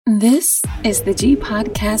This is the G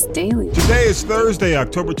Podcast Daily. Today is Thursday,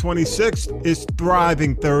 October 26th. It's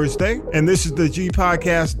Thriving Thursday, and this is the G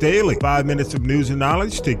Podcast Daily. 5 minutes of news and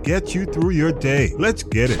knowledge to get you through your day. Let's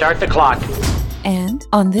get it. Start the clock. And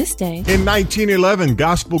on this day, in 1911,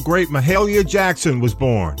 gospel great Mahalia Jackson was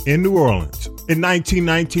born in New Orleans. In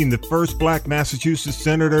 1919, the first black Massachusetts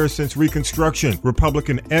senator since Reconstruction,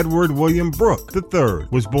 Republican Edward William Brooke III,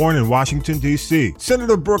 was born in Washington, D.C.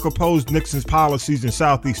 Senator Brooke opposed Nixon's policies in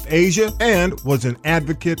Southeast Asia and was an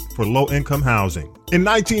advocate for low-income housing. In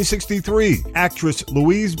 1963, actress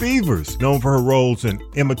Louise Beavers, known for her roles in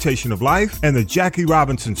Imitation of Life and The Jackie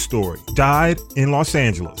Robinson Story, died in Los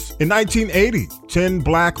Angeles. In 1980, 10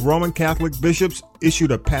 black Roman Catholic bishops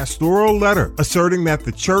issued a pastoral letter asserting that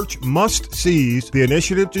the church must seize the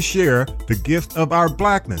initiative to share the gift of our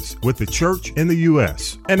blackness with the church in the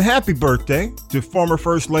U.S. And happy birthday to former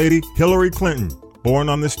First Lady Hillary Clinton, born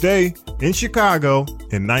on this day in Chicago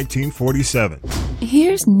in 1947.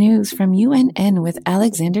 Here's news from UNN with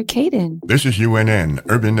Alexander Caden. This is UNN,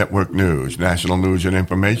 Urban Network News, national news and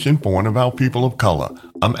information for and about people of color.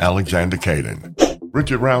 I'm Alexander Caden.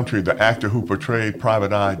 Richard Roundtree, the actor who portrayed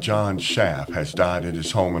Private Eye John Shaft, has died at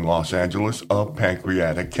his home in Los Angeles of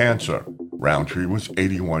pancreatic cancer. Roundtree was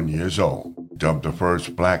 81 years old. Dubbed the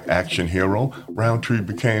first black action hero, Roundtree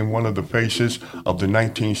became one of the faces of the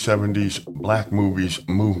 1970s black movies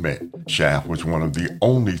movement. Shaft was one of the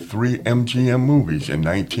only 3 MGM movies in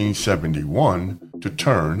 1971 to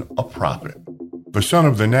turn a profit. The son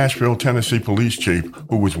of the Nashville, Tennessee police chief,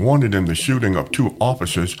 who was wanted in the shooting of 2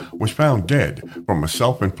 officers, was found dead from a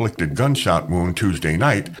self-inflicted gunshot wound Tuesday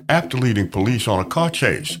night after leading police on a car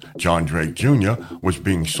chase. John Drake Jr. was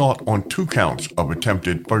being sought on 2 counts of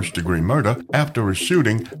attempted first-degree murder after a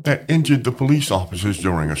shooting that injured the police officers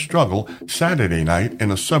during a struggle Saturday night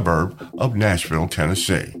in a suburb of Nashville,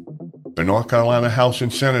 Tennessee. The North Carolina House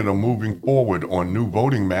and Senate are moving forward on new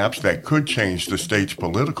voting maps that could change the state's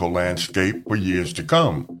political landscape for years to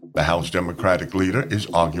come. The House Democratic leader is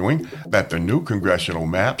arguing that the new congressional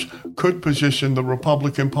maps could position the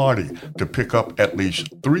Republican Party to pick up at least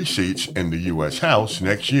 3 seats in the U.S. House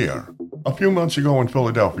next year. A few months ago in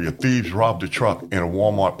Philadelphia, thieves robbed a truck in a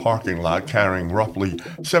Walmart parking lot carrying roughly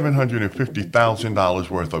 $750,000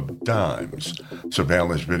 worth of dimes.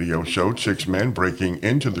 Surveillance video showed 6 men breaking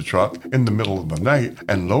into the truck in the middle of the night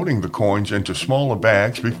and loading the coins into smaller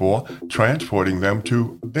bags before transporting them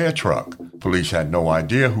to their truck. Police had no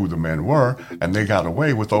idea who the men were, and they got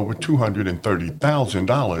away with over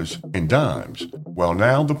 $230,000 in dimes. Well,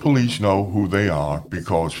 now the police know who they are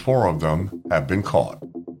because 4 of them have been caught.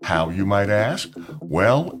 How, you might ask?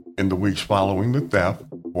 Well, in the weeks following the theft,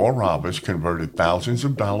 4 robbers converted thousands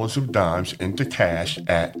of dollars of dimes into cash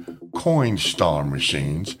at Coinstar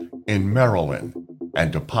machines in Maryland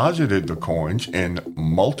and deposited the coins in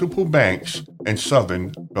multiple banks in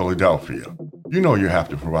southern Philadelphia. You know you have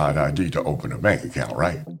to provide ID to open a bank account,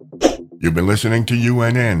 right? You've been listening to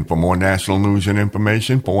UNN. For more national news and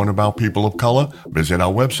information for and about people of color, visit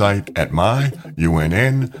our website at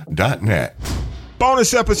myunn.net.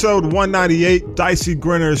 Bonus episode 198, Dicey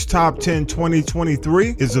Grinner's Top 10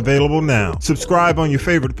 2023 is available now. Subscribe on your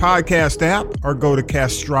favorite podcast app or go to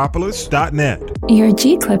Castropolis.net. Your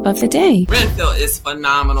G clip of the day. Renfield is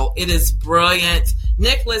phenomenal. It is brilliant.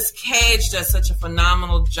 Nicolas Cage does such a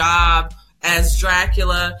phenomenal job as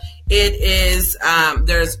Dracula. It is,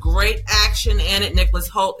 there's great action in it. Nicholas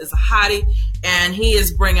Hoult is a hottie, and he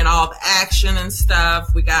is bringing all the action and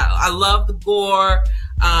stuff. I love the gore.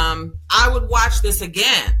 I would watch this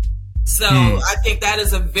again. So I think that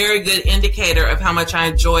is a very good indicator of how much I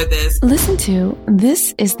enjoy this. Listen to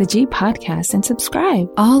This is the G Podcast and subscribe.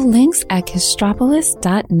 All links at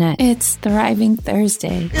Castropolis.net. It's Thriving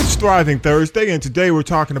Thursday. It's Thriving Thursday, and today we're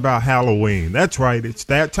talking about Halloween. That's right. It's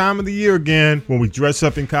that time of the year again when we dress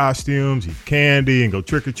up in costumes, eat candy, and go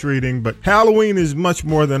trick-or-treating. But Halloween is much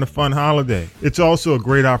more than a fun holiday. It's also a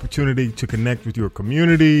great opportunity to connect with your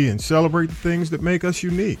community and celebrate the things that make us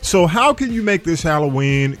unique. So how can you make this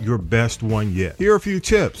Halloween your best one yet? Here are a few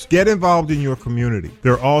tips. Get involved in your community.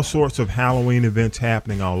 There are all sorts of Halloween events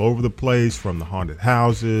happening all over the place, from the haunted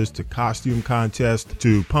houses to costume contests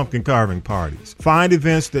to pumpkin carving parties. Find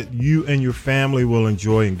events that you and your family will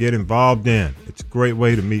enjoy and get involved in. It's a great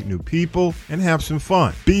way to meet new people and have some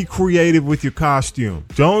fun. Be creative with your costume.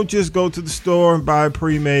 Don't just go to the store and buy a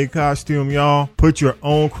pre-made costume, y'all. Put your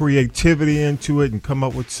own creativity into it and come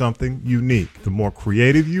up with something unique. The more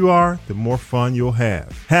creative you are, the more fun you'll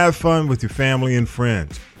have. Have fun with your family and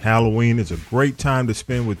friends. Halloween is a great time to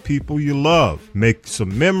spend with people you love. Make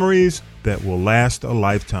some memories that will last a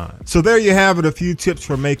lifetime. So there you have it, a few tips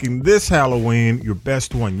for making this Halloween your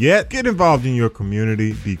best one yet. Get involved in your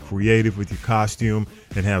community, be creative with your costume,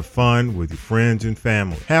 and have fun with your friends and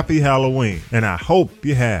family. Happy Halloween, and I hope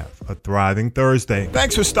you have a thriving Thursday.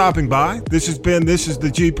 Thanks for stopping by. This is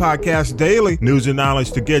the G Podcast Daily, news and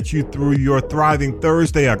knowledge to get you through your thriving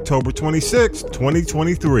Thursday, October 26th,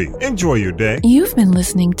 2023. Enjoy your day. You've been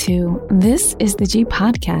listening to This is the G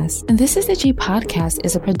Podcast. And This is the G Podcast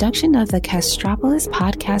is a production of the Castropolis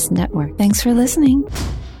Podcast Network. Thanks for listening.